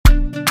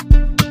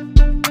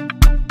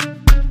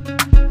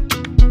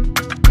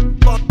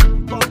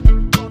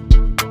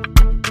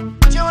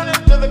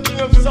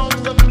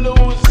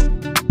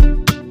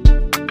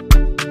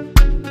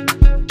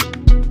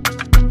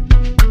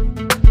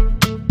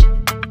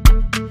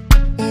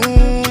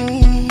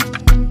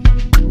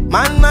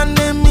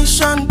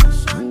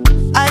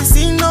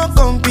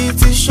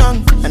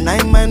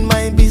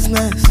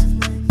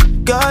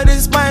God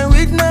is my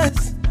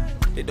witness.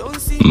 They don't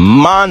see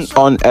Man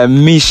on a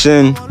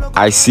mission,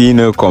 I see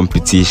no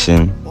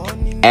competition.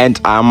 And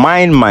I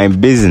mind my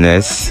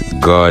business,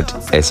 God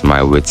is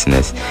my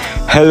witness.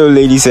 Hello,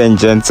 ladies and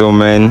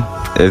gentlemen.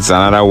 It's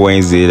another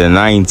Wednesday, the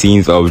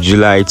 19th of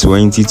July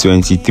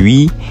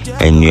 2023,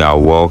 and you are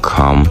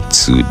welcome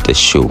to the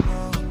show.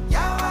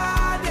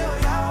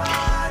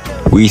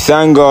 We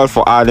thank God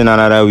for adding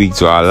another week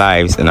to our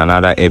lives and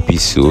another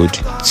episode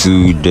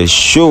to the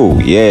show.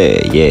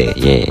 Yeah.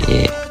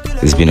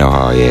 It's been a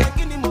while, yeah.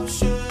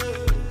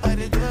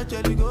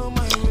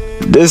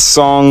 This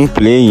song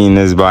playing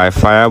is by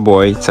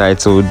Fireboy,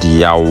 titled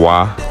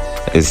Yawa.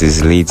 It's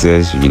his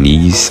latest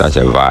release, such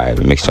a vibe,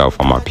 a mixture of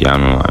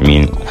amapiano. I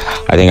mean,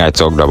 I think I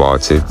talked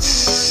about it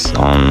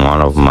on one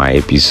of my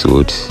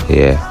episodes.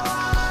 Yeah.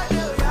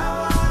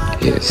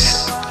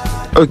 Yes.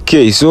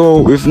 Okay, so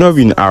we've not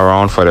been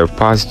around for the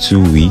past 2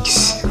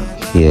 weeks.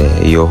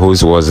 Yeah, your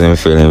host wasn't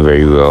feeling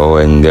very well,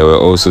 and there were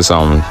also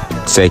some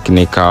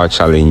technical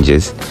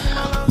challenges.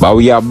 But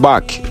we are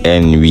back,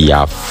 and we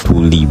are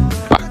fully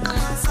back.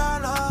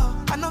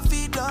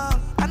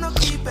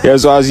 Yeah,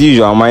 so as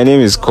usual, my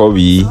name is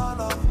Kobe.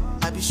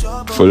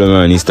 Follow me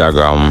on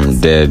Instagram,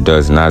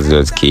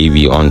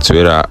 there.nats.kb, on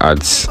Twitter at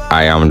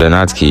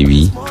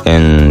IamTheNatKB,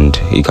 and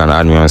you can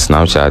add me on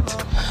Snapchat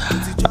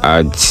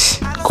at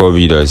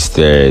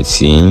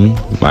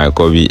Kobe.13. My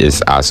Kobe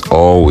is, as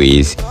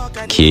always,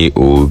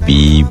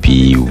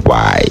 KOBBY.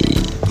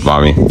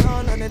 Mommy.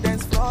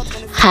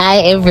 Hi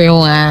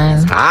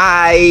everyone.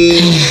 Hi.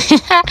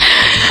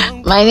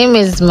 My name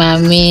is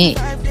Mami.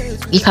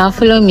 You can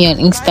follow me on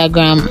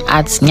Instagram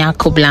at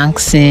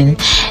NyakoBlankson,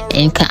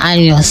 and you can add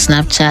me on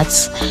Snapchat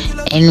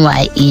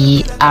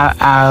NYERR.KO.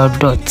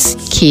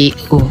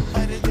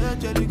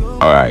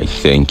 Alright,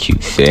 thank you.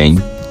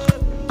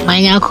 My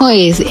Nyako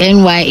is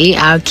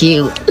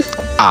NYARKO.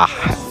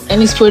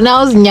 And it's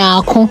pronounced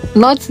Nyako,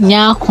 not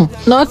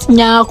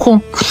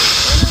Nyako.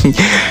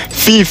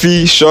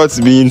 Fifi, shots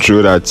being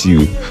thrown at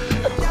you.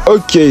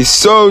 Okay,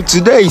 so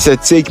today is a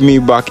Take Me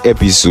Back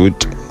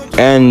episode,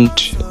 and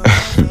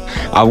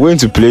I'm going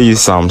to play you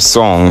some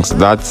songs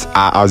that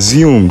I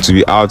assume to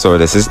be out of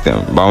the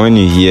system, but when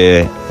you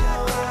hear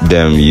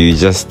them, you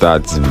just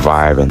start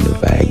vibing the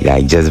vibe,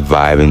 like just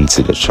vibing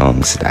to the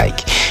songs,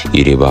 like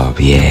you bop,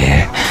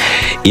 yeah.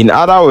 In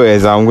other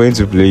words, I'm going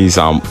to play you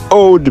some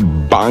old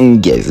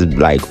bangers and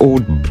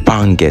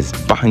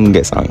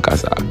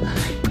kasa.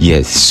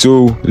 Yes,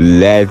 so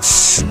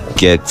let's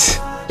get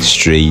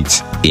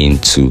straight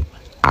into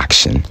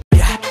action.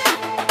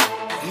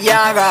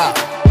 Yaga.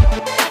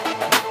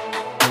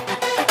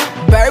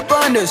 Barry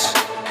Bonders.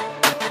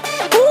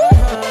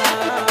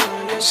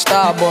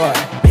 Starboy.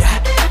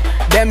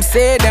 Them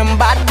say them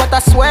bad, but I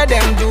swear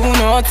them do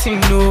nothing,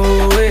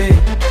 no way.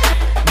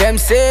 Them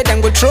say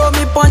them go throw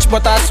me punch,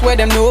 but I swear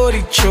them no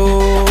reach,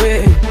 oh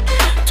way.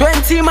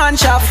 20 man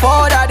shall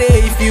fall that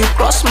day if you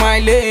cross my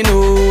lane,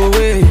 oh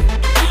way.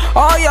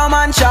 All your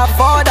man shall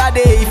fall that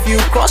day if you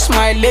cross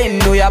my lane.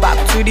 No, you're back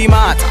to the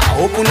mat.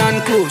 Open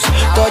and close,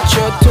 touch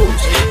your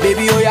toes.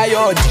 Baby, oh yeah,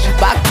 you're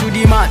back to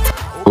the mat.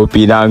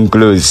 Open and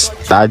close,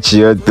 touch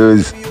your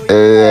toes. Back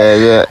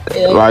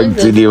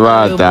to the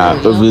mat.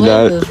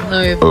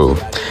 Oh,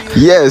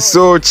 yeah.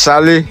 So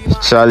Charlie,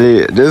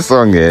 this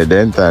song, the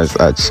entire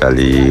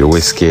actually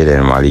Wizkid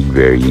and Malik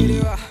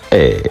Berry.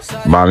 Hey,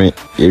 mommy,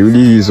 you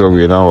really this song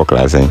we now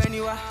class, eh?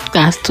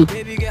 That's two.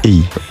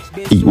 Hey,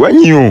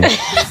 when you.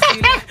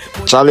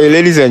 Charlie,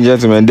 ladies and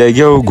gentlemen, the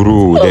girl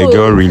grew. The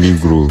girl really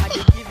grew.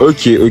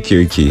 Okay.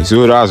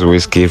 So that's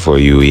Wizkid for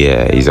you.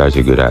 Yeah, he's such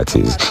a good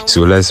artist.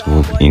 So let's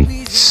move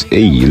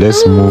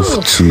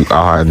to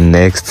our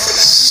next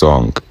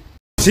song.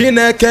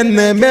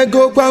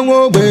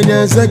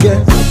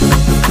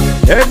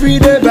 Every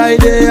day by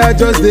day, I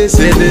just they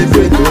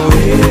celebrate.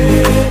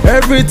 Oh.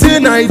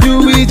 Everything I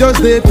do, we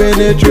just they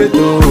penetrate.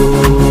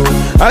 Oh.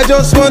 I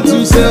just want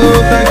to say,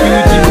 oh, thank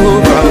you,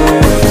 Jehovah.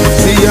 Oh.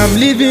 See, I'm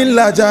living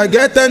large, I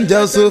get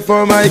angels so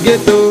for my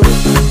ghetto.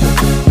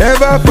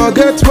 Never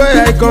forget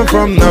where I come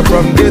from, not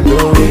from ghetto.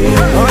 Oh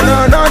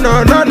no.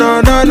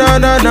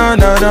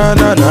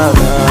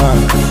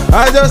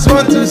 I just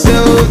want to say,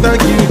 oh,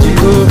 thank you,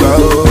 Jehovah.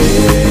 Oh.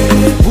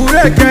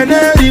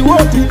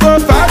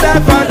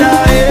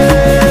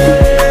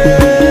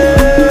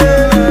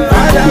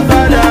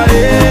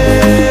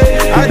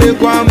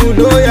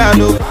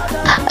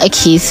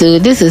 Okay, so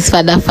this is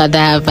Father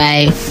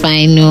by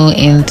Final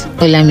and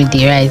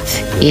Olamide, right?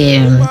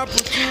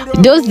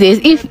 Those days,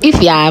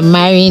 if you are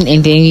marrying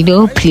and then you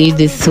don't play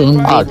this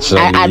song, I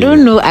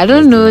don't know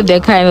the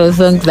kind of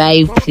songs that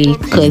you play,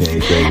 because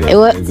it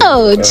was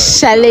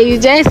Charlie, you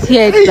just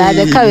hear it that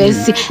the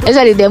currency,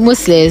 especially the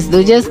Muslims,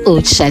 they just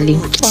Charlie.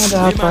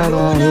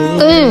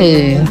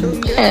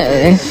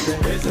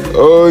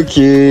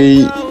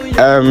 Okay.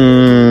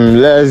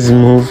 Let's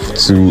move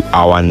to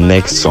our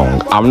next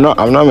song. I'm not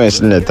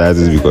mentioning the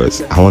titles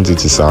because I want it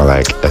to sound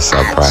like a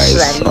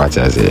surprise. What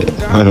I say?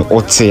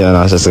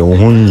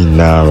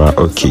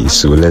 Okay,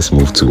 so let's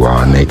move to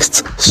our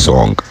next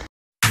song.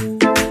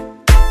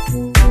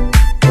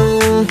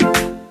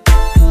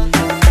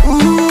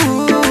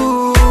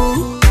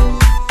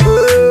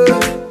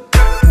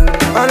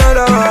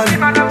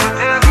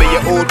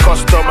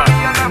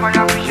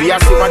 I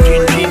see my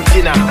dream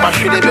dinner. My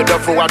should have been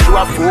for what you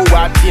are for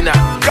what dinner.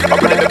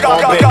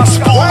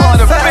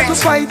 To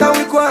fight and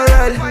we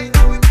quarrel.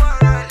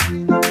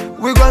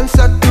 We gon'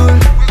 settle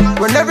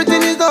when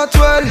everything is not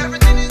well.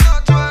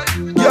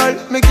 Girl,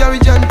 me carry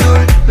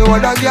gentle. No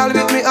other girl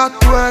with me at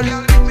well.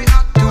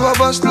 Two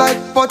of us like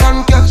pot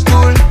and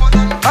capsule.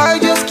 I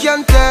just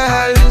can't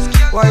tell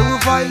why we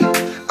fight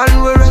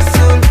and we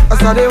wrestle. I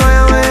saw the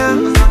wire.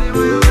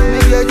 Me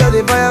get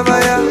the fire.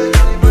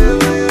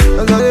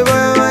 I saw the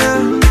wire.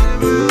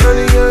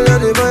 Running girl,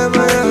 the fire.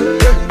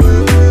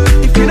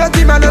 If you not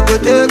him, I no go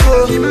take go.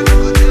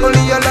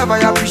 Only your love I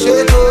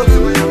appreciate go.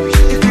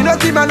 If you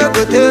not him, I no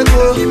go take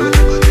go.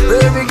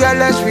 Baby girl,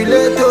 let's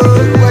relate to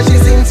what she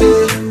sings to.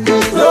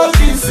 No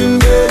kissing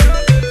me,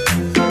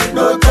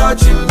 no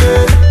touching me,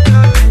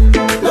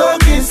 no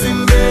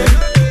kissing me,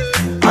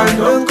 and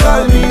don't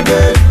call me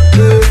babe.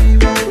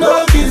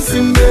 No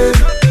kissing me,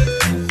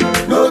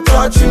 no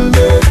touching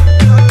me,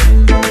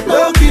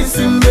 no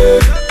kissing me,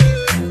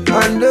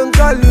 and don't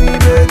call me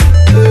babe.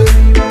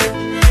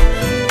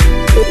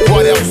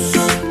 What else?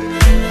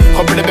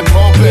 Couple of me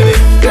pumping it.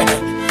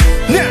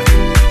 Yeah.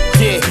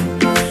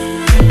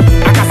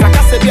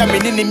 I be a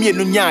minute me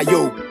no nya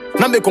yo.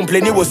 Na me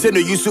complaining was say no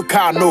use to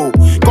car no.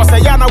 Cause I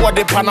yana what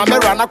the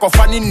Panamera na ko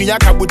fani nuya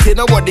kabute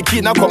na what the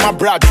key na come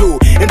abroad yo.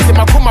 Enti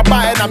makoma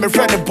ba na me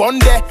friend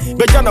bonde.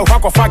 Be jana wa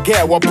ko fa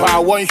girl wa pa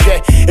one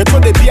share. It to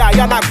the be I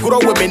yana grow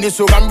women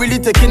so I'm really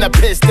taking a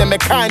piss them me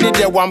kind of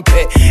the one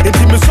pay.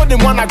 Enti me so the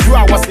one I grew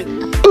I was it.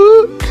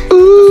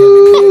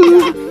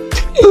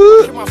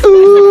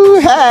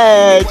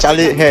 Hey,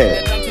 Charlie,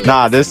 hey.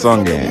 Nah, this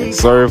song,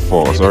 sorry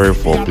for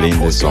playing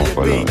this song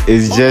for long.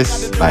 It's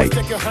just like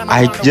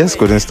I just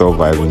couldn't stop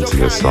vibing to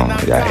the song.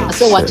 Yeah,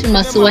 So watch. No.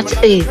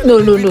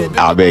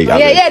 I beg.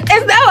 Yeah, it's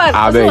that one.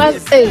 I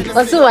beg.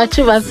 Also watch.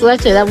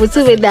 That was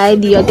with the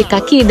idea of the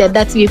kaki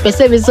that we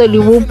perceive is only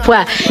one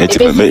part.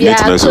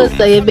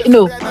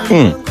 No.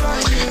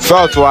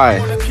 Felt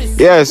why?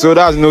 Yeah, so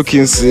that's no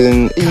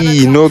kissing.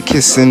 No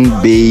kissing,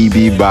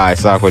 baby. By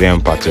Sako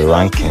Empathy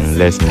ranking.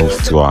 Let's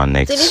move to our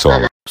next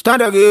song.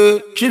 stand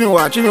again,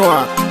 Chinua.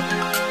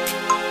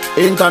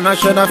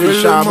 International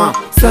fisherman.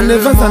 Send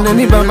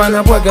any baba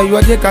na boga you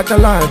are the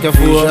Catalan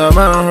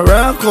fisherman.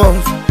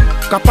 Records,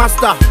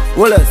 Capasta,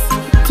 Wallace.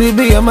 To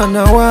be a man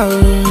now.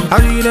 How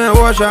do you know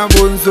wash a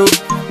bunso?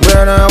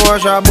 When I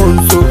wash a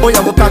bunso. Oh,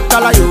 you go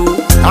Catala you.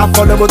 I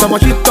follow the bottom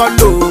of shit on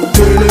low.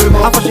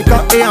 I for she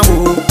got a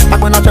mo. I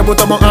when I check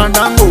bottom of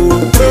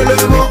Andango.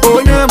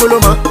 Oh, yeah,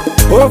 Muloma.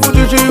 Oh,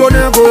 Fuji, you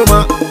never go.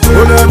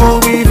 Oh, the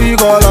movie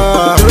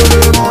Vigola.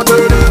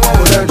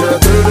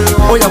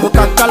 Oh, you go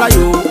Catala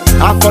you.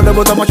 I follow the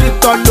bottom of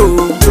shit on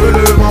low.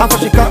 I for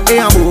she got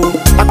a mo.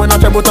 I when I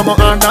check bottom of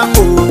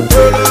Andango.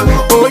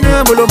 Oh,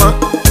 yeah, Muloma.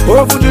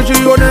 Oh, Fuji,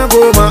 you never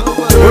go.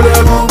 Oh, the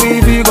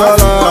movie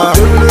Vigola.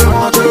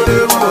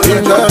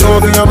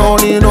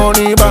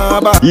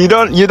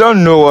 You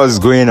don't know what's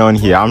going on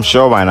here. I'm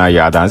sure by now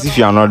you're dancing. If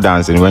you're not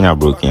dancing when you're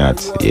broken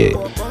heart, yeah.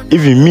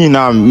 Even me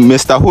now,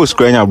 Mr. Host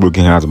crying you're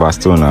broken heart, but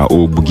still now,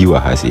 oh Bugi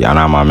Wahasi, and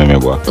I'm a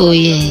member. Oh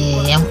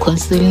yeah, I'm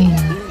considering.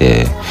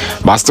 Yeah,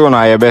 but still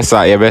now, you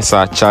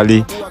better,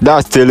 Charlie.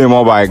 That's telling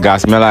more by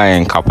Gasmela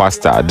and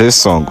Capasta. This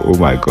song, oh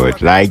my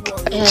God, like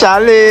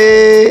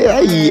Charlie,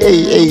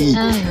 hey.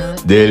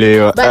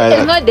 Delemo. But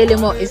it's not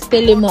Delemo, it's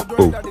Telemo.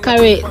 Oh.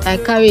 I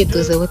carry it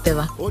or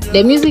whatever.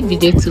 The music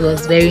video too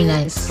was very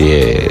nice.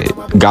 Yeah,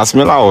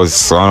 Gasmela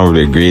was one of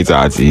the great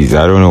artists.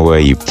 I don't know where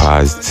he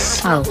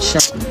passed. Ouch.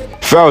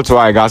 Felt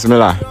why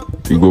Gasmela,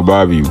 we go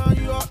barb you.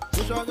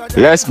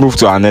 Let's move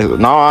to our next.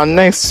 Now our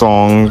next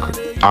song,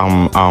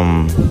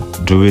 I'm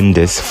doing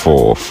this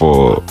for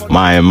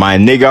my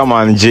nigga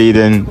man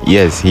Jaden.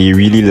 Yes, he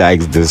really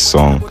likes this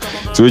song.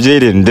 So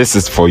Jaden, this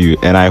is for you,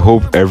 and I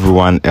hope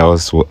everyone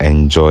else will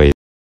enjoy it.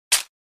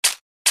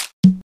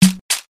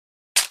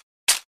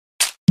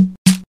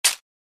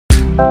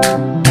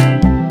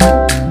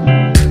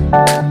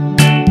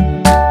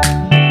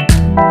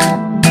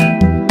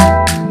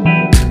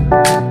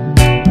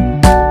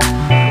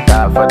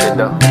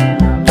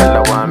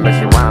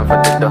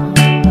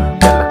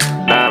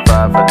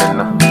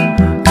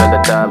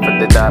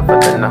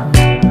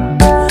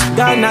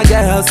 Ghana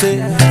girl say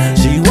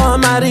she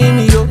want marry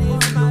me yo.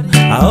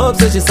 I hope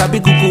say she sabi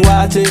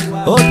kukuwache.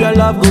 Hope your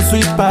love go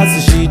sweet past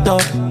the shit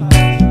up.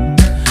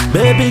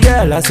 Baby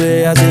girl, I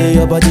say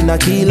your body na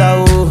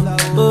killer oh.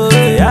 Oh,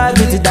 yeah, I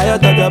get it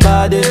tired of your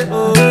body.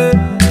 Oh,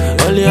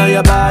 only on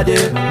your body.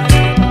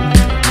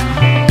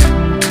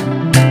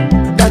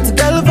 That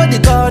girl for the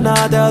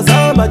corner, there's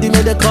somebody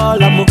made a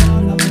call I'm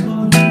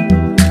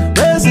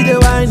see the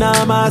wine,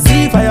 I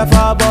see fire for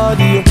her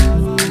body.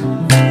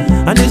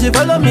 And if she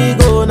follow me,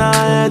 go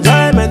now,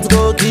 enjoyment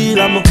go kill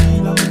em.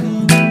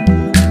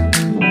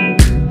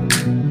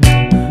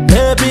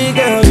 Baby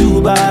girl,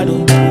 you bad,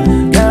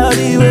 girl,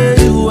 the way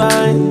you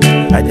whine,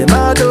 I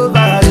demand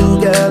over you,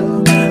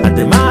 girl. I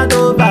demand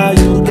over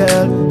you,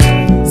 girl.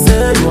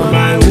 Say you are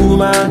my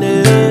woman,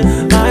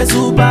 my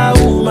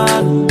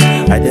superwoman.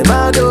 I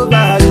demand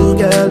over you,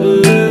 girl.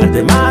 I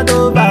demand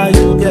over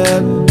you,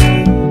 girl.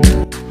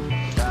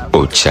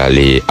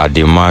 Charlie, I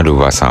dey mad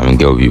over some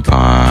girl be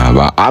pan,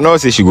 but I know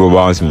say she go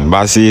bounce me,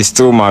 but she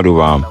still mad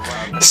over him.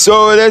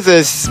 So this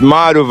is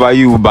Mad Over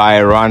You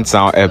by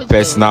Rantown, a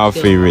personal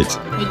favorite.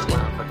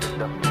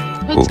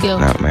 Which girl?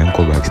 Nah, man,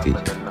 go backstage.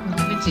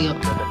 Which girl?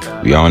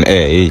 We are on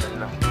air, eh?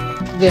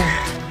 Yeah.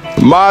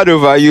 Mad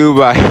Over You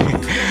by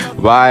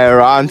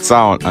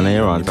Rantown. And I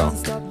hear Rantown.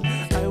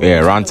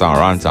 Yeah,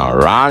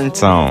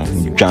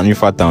 Rantown. Johnny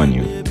Fat on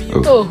you.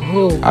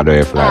 Oh. I don't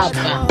have flash.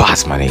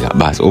 Bass, my nigga.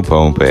 Bass.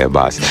 Open,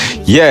 bass.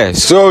 Yeah,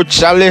 so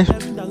Charlie,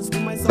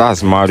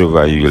 that's Mad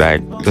Over You.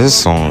 Like, this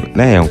song,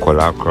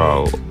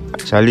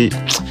 Charlie,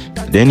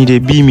 then they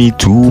beat me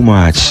too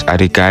much. At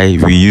the guy,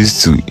 we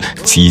used to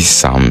tease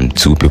some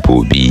two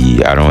people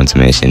be, I don't want to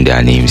mention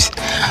their names.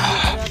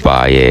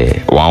 But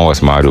yeah, one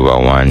was Mad Over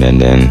one,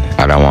 and then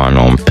other one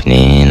on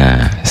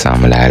Penina,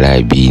 some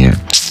like being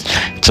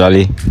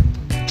Charlie.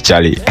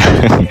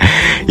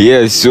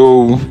 Yeah,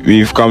 so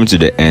we've come to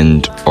the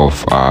end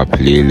of our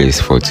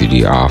playlist for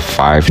today, our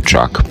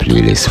 5-track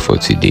playlist for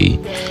today.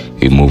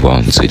 We move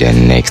on to the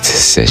next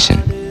session.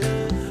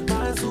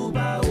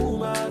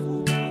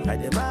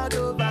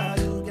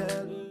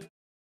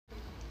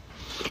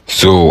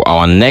 So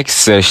our next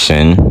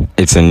session,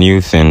 it's a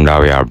new thing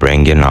that we are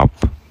bringing up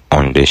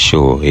on the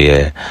show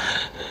here.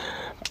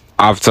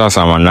 After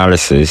some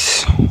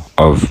analysis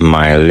of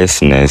my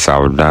listeners,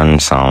 I've done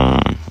some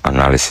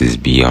analysis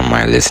beyond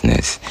my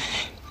listeners,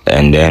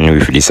 and then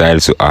we've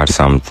decided to add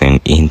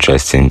something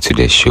interesting to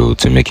the show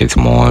to make it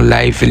more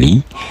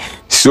lively.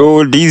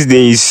 So these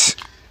days,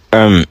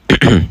 new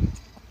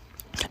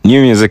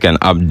music and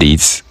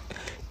updates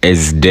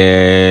is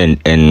there,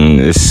 and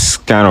it's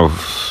kind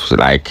of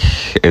like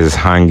it's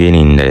hanging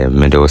in the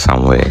middle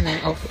somewhere.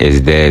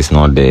 It's there, it's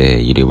not there.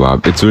 It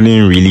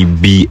wouldn't really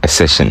be a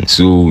session.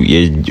 So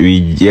we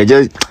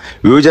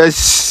will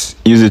just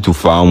use it to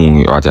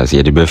farm what I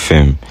say the best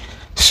film.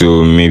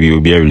 So maybe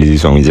we'll be able to do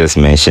this one. We just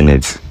mention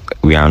it.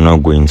 We are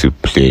not going to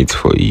play it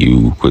for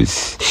you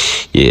because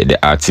the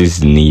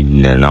artists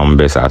need the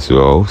numbers as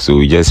well. So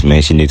we just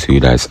mention it to you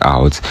that's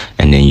out,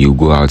 and then you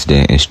go out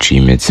there and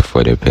stream it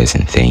for the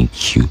person.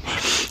 Thank you.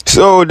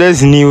 So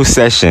this new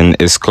session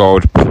is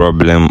called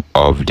Problem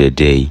of the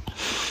Day.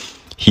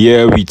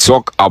 Here we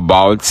talk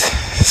about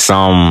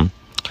some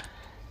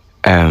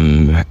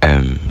things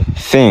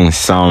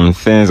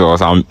or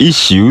some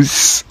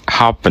issues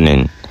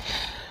happening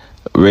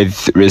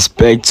with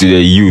respect to the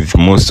youth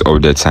most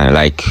of the time,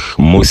 like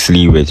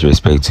mostly with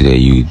respect to the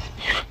youth,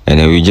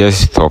 and then we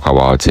just talk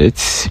about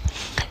it.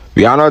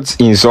 We are not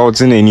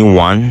insulting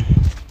anyone,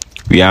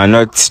 we are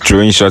not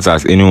throwing shots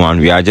at anyone,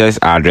 we are just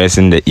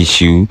addressing the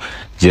issue,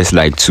 just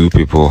like two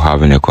people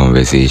having a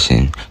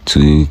conversation,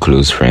 two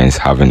close friends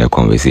having a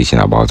conversation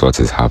about what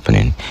is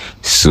happening.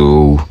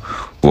 So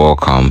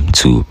welcome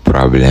to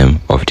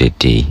Problem of the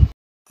Day.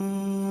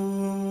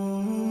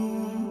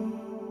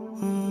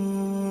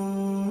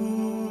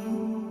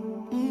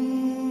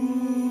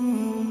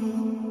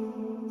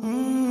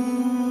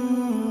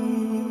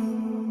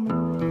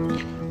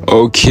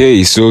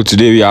 Okay, so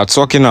today we are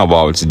talking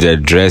about the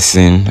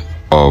dressing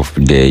of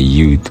the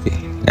youth.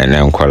 And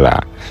then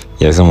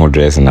yes, I'm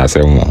dressing as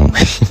a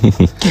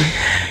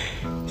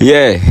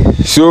yeah,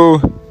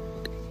 so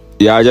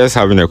we are just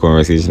having a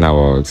conversation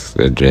about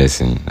the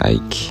dressing,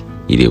 like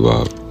it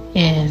about.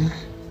 Yeah.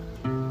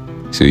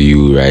 So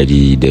you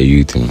ready the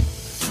youth?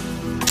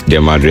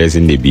 Them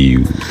addressing the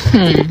BU.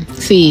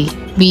 See,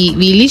 we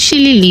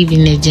literally live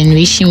in a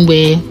generation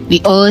where we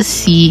all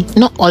see,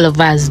 not all of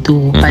us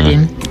do, but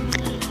then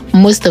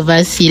most of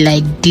us see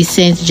like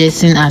decent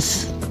dressing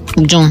as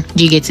John.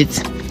 Do you get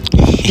it?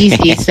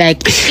 It's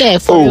like, yeah,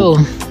 for real.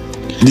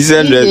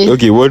 Decent dressing.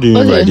 Okay, what do you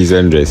mean by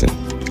decent dressing?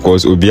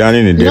 Because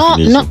Obiani in the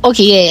definition. No,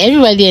 okay, yeah,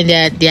 everybody and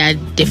their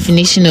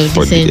definition of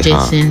decent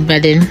dressing,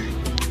 but then,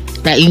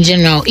 like in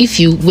general, if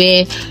you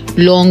wear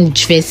long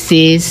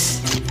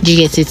dresses, do you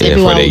get it?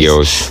 Everyone for the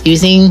girls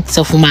using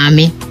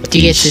sofumami. Do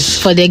you get it?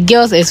 For the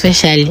girls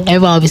especially,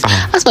 everyone will be.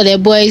 As for the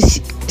boys,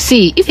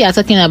 see, if you are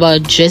talking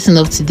about dressing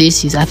up to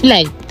this use, I feel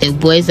like the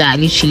boys are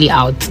literally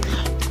out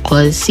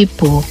because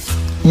people,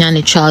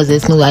 the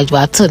trousers, no like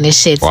what on the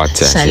shirt,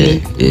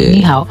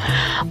 anyhow.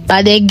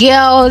 But the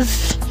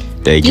girls,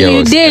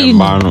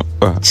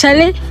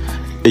 Charlie.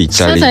 Hey,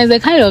 sometimes the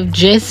kind of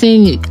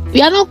dressing,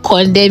 we are not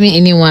condemning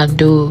anyone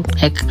though,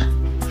 like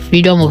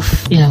freedom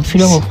of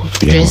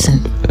dressing.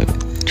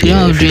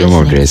 Freedom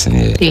of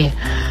dressing. Yeah.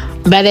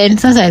 But then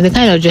sometimes the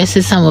kind of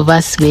dresses some of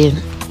us wear.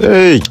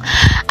 Hey.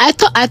 I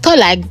thought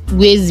like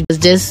waist was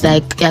just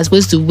like you're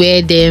supposed to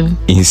wear them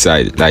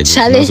inside, like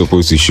Charlie, not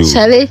supposed to show.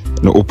 Charlie.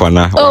 No open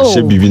now. Oh.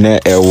 Also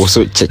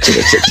check.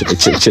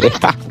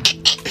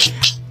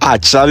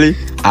 Charlie,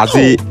 I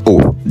say,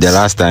 the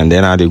last time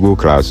then I go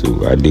class,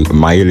 so I did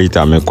my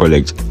later my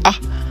college.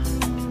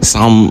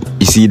 Some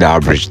you see the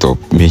average top.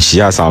 Me she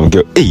has some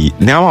girl. Hey,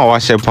 now I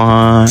wash up.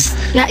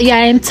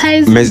 Yeah,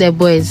 enticing the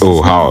boys.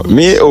 Oh, how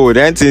me? Oh,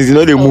 that things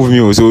they move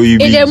me. So you.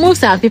 They move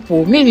some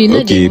people. Maybe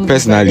not. Okay,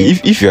 personally,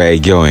 if you are a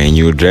girl and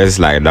you dress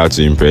like that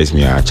to impress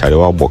me, actually,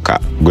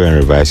 go and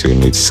revise your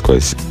notes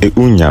because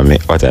unyame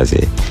what I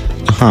say.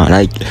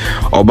 Like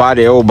about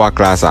the old back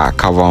class I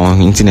cover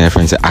on internet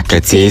friends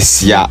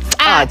Aketesia.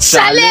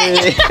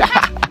 Chale.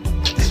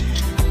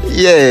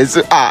 Yes,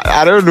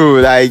 I don't know,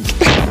 like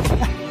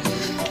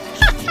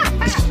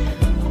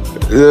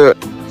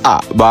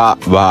but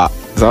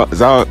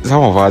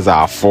some of us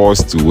are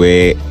forced to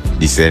wear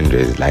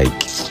descendants. Like,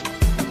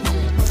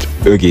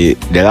 okay,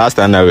 the last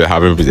time that we were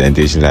having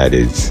presentation like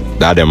this,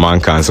 that the man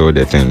canceled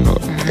the thing. No?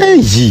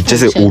 Hey, just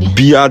say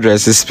Obia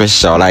dress is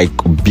special, like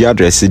Obia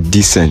dress is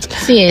decent.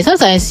 See,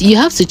 sometimes you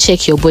have to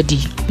check your body.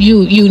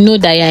 You know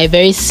that you're a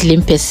very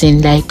slim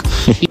person, like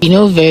you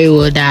know very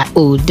well that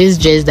this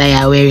dress that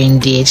you're wearing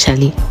there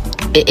actually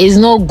is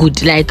not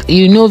good. Like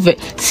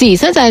see,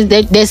 sometimes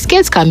the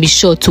skirts can be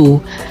short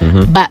too,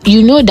 but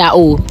you know that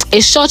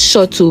a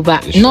short too,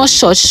 but not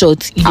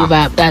short. You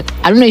like,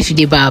 I don't know if you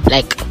did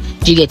like.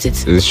 Do you get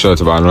it? It's short,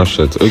 but not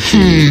short.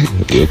 Okay.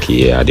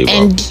 Okay, yeah,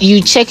 and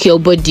you check your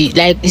body.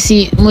 Like, you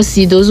see,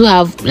 mostly those who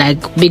have like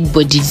big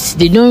bodies,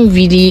 they don't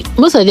really.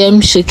 Most of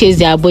them showcase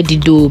their body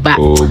though, but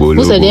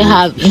most of them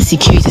have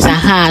insecurities.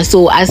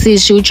 So I say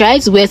she'll try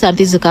to wear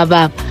something to cover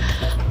up.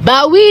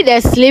 But we, the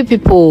slim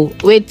people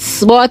with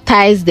small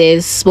thighs,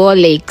 there's small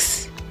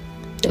legs.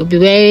 They'll be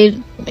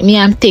wearing. Me,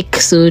 I'm thick,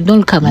 so don't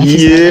look at my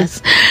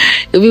face.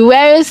 They'll be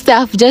wearing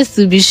stuff just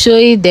to be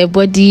showing their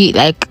body,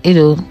 like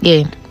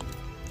yeah.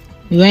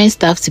 We're wearing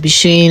stuff to be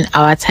showing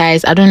our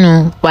thighs. I don't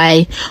know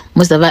why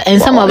most of us,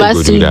 and some of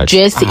us to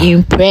dress to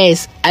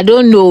impress. I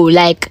don't know,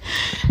 like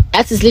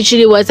that is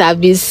literally what I've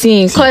been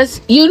seeing.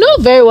 Cause you know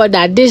very well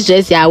that this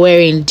dress you are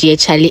wearing, dear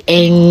Charlie,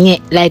 and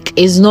like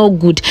it's not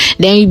good.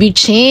 Then you be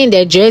changing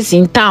the dress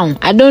in town.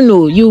 I don't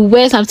know. You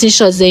wear something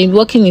short, then you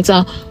walking in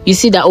town. You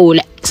see that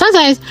like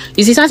sometimes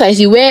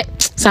you wear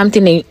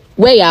something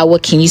where you are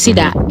working, you see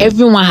that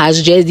everyone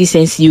has dressed this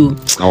since you.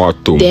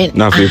 Then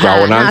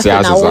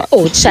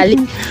Charlie.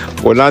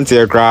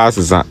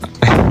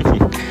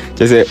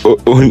 Just say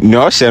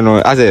no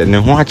channel. I said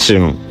no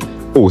watching.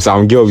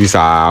 Some girl is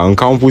on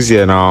campus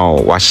here now.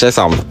 Wash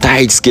some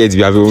tight skirts.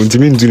 We have to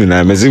do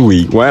na mezi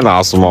one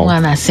and small.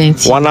 One and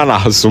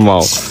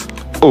small.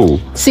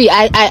 See,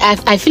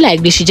 I feel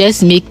like they should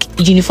just make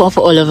uniform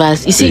for all of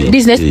us. You see,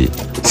 business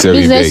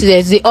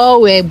students, they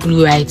all wear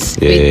blue, right?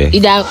 With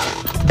either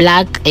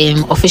black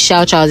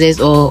official trousers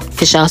or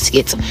official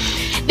skirts.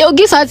 They'll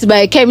give out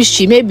by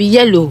chemistry, maybe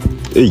yellow.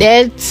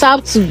 Then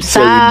sub to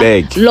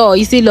law.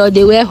 You see, law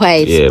they wear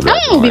white. Yeah,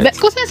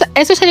 because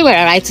especially when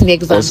I'm writing the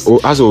exams.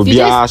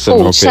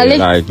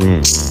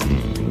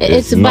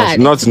 It's bad.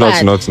 Not. Charlie.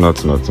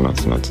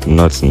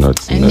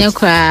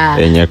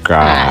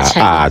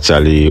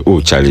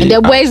 Charlie. And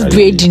the boys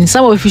braiding.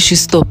 Some of you should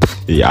stop.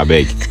 Yeah, I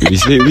beg.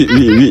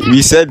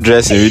 We said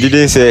dressing. We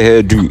didn't say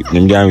hairdo.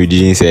 We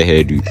didn't say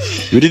hairdo.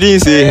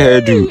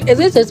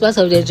 It's just part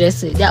of the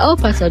dressing. They're all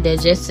part of the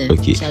dressing.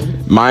 Okay. Charlie.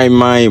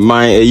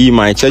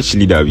 My church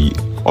leader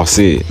or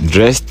say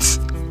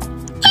dressed.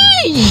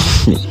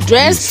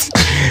 Dressed.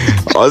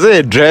 Or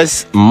say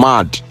dress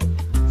mad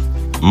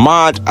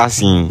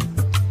as in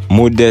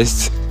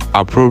modest,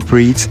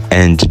 appropriate,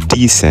 and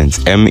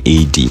decent.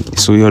 MAD.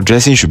 So your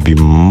dressing should be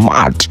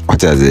mad.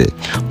 What is it?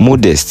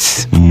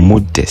 Modest,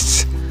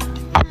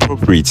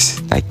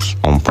 appropriate, like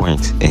on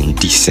point, and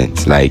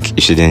decent. Like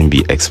you shouldn't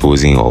be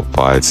exposing your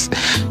parts.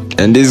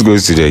 And this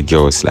goes to the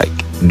girls. Like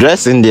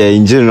dressing there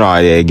in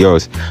general, the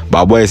girls,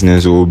 but boys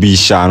will be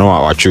shy. No,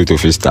 our true to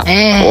fista.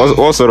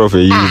 What sort of a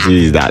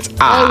unity is that?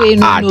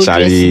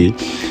 Actually,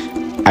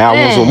 I am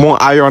also more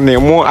iron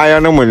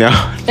money.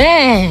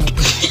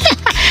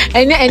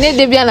 And then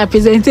they be on a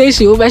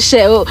presentation over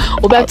to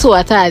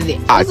what are they?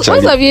 Most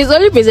of you, it's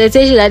only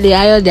presentation that they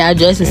hire their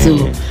addresses. So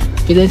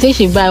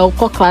presentation by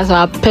class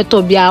or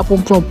peto bia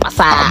pum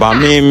pasa. But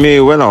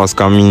me when I was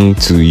coming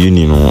to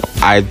uni,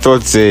 I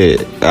thought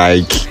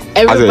like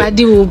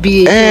everybody will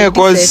be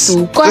because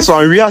this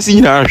one we are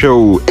seeing our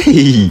show.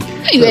 Hey,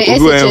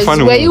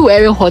 were you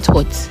wearing hot?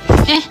 What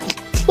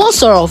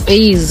sort of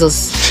is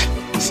this?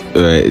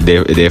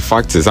 The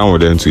fact is some of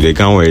them too they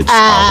can't wear it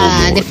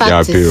at home.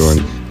 Their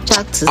appearance.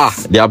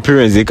 Their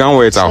appearance, they can't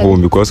wear it at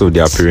home because of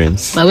their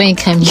appearance. But when you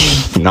come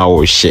here,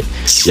 now shit.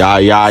 Yeah,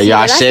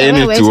 sharing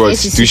it to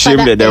us to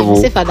shame the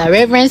devil. Father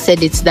Reverend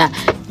said it's that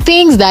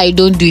things that you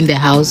don't do in the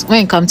house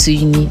when you come to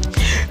uni,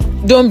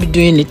 don't be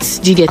doing it.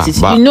 Do you get it?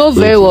 You know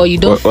very well you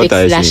don't fix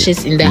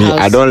lashes in the house.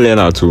 I don't learn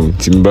how to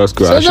timber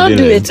school. So don't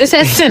do it. It's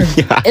a sin.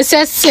 It's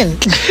a sin.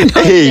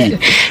 Hey.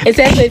 It's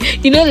a sin.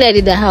 You don't learn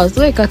in the house.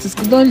 When you come to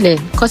school, don't learn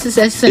because it's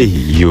a sin. Hey,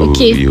 yo.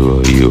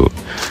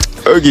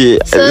 Okay,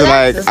 so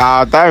it's like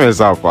our time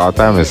is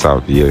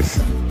up. Yes.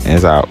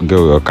 And so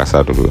go your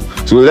casado.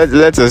 So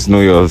let us know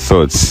your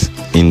thoughts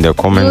in the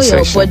comment section.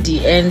 Know your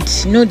body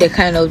and know the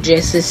kind of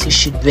dresses you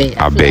should wear.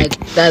 I beg.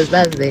 Like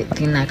that's the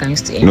thing that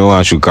comes to. No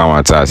one should come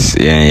at us.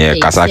 Yeah,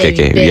 kasa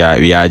keke.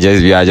 We are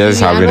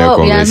just having a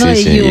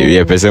conversation. We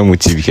are person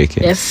motive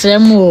keke. Yes,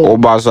 remo.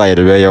 Oba so I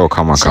the way you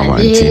come.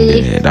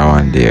 That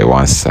one there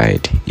one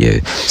side. Yeah.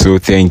 So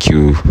thank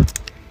you.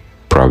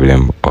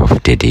 Problem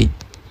of the day.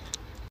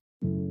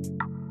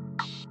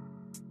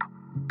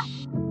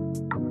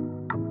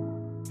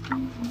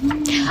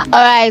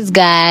 Alright,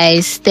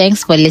 guys,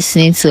 thanks for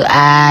listening to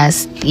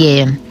us.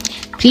 Yeah,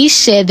 please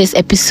share this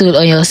episode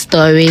on your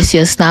stories,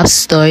 your Snap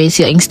stories,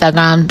 your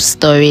Instagram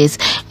stories,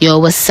 your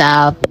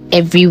WhatsApp,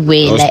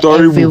 everywhere, like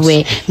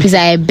everywhere. Please,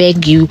 I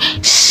beg you,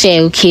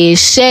 share. Okay,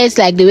 share it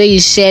like the way you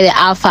share the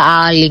Alpha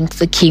Hour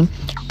links. Okay,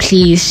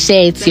 please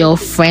share it to your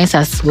friends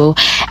as well,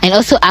 and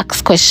also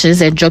ask questions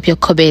and drop your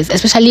comments,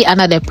 especially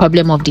under the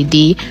problem of the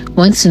day. We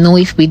want to know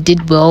if we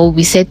did well.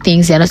 We said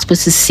things you're not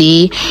supposed to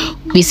say.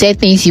 We said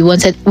things you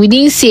wanted. We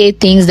didn't say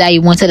things that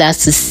you wanted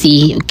us to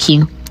say.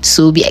 Okay,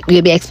 so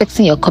we'll be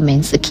expecting your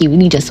comments. Okay, we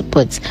need your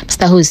support,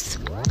 Mr. Host.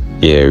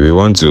 Yeah, we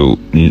want to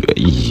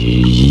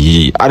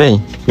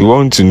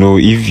know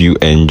if you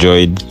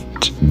enjoyed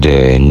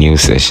the new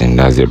session.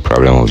 That's the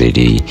problem of the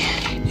day.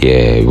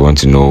 Yeah, we want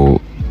to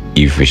know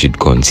if we should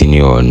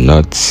continue or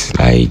not.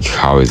 Like,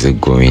 how is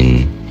it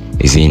going?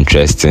 Is it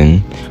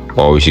interesting?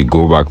 Or we should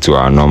go back to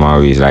our normal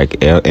ways, like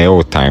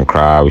time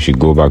crowd. We should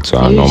go back to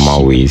our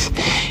normal ways.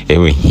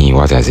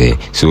 What I say.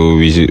 So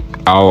we should.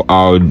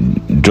 I'll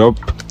drop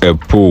a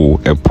poll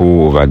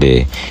over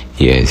there.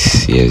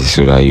 Yes,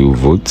 so that you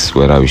vote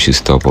whether we should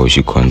stop or we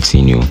should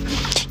continue.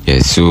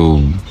 Yes. So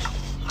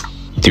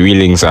 3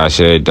 links are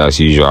shared as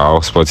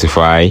usual: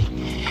 Spotify,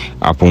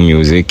 Apple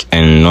Music,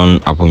 and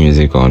non-Apple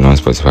Music or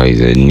non-Spotify is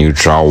a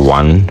neutral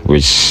one,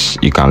 which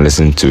you can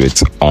listen to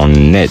it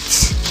on net.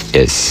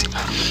 Yes.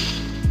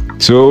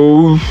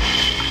 So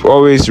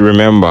always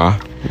remember,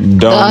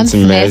 don't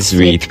mess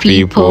with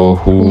people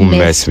who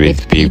mess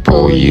with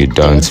people you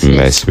don't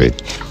mess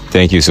with.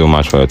 Thank you so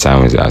much for your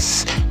time with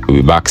us. We'll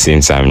be back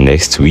same time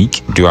next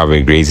week. Do have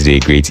a great day,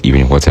 great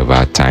evening,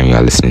 whatever time you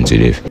are listening to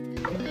this.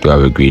 Do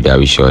have a great day. I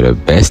wish you all the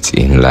best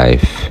in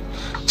life.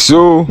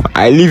 So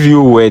I leave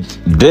you with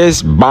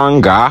this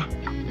banger.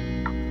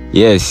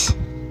 Yes,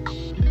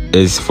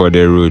 it's for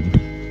the road.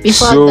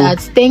 Before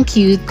that, thank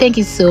you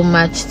so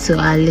much to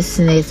our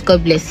listeners.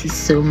 God bless you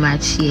so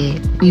much. Yeah,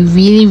 we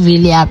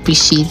really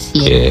appreciate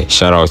it. Yeah,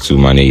 shout out to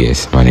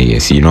Manegas.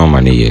 You know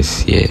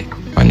Manegas. Yeah,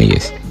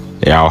 Manegas.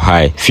 Yeah,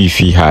 hi,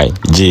 Fifi, hi,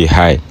 J,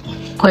 hi,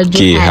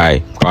 K,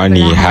 hi,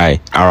 Pani, hi,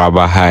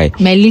 Araba, hi,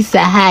 Melissa,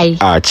 hi,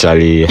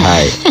 Actually,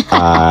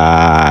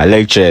 hi,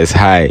 lecturers,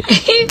 hi,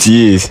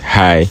 TS,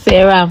 hi,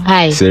 Serum,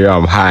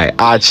 hi,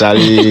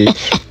 Actually.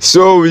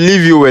 So we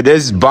leave you with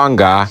this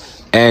banger.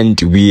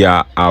 And we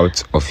are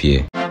out of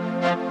here.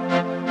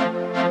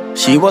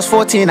 She was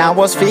 14, I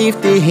was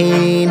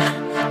 15.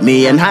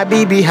 Me and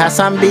Habibi had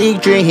some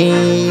big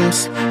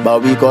dreams,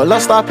 but we got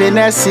lost up in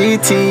the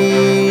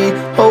city.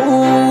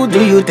 Oh,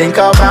 do you think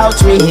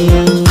about me?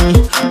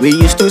 We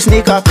used to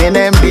sneak up in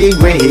them big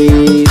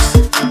waves.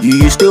 You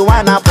used to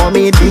wind up on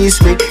me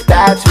this way,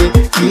 that way,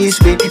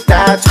 this way,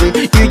 that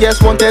way. You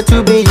just wanted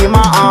to be in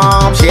my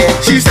arms, yeah.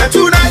 She said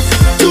tonight,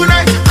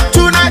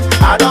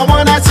 I don't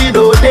wanna see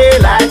no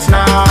daylight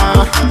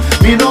now.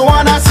 Me no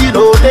wanna see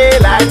no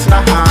daylight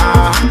now.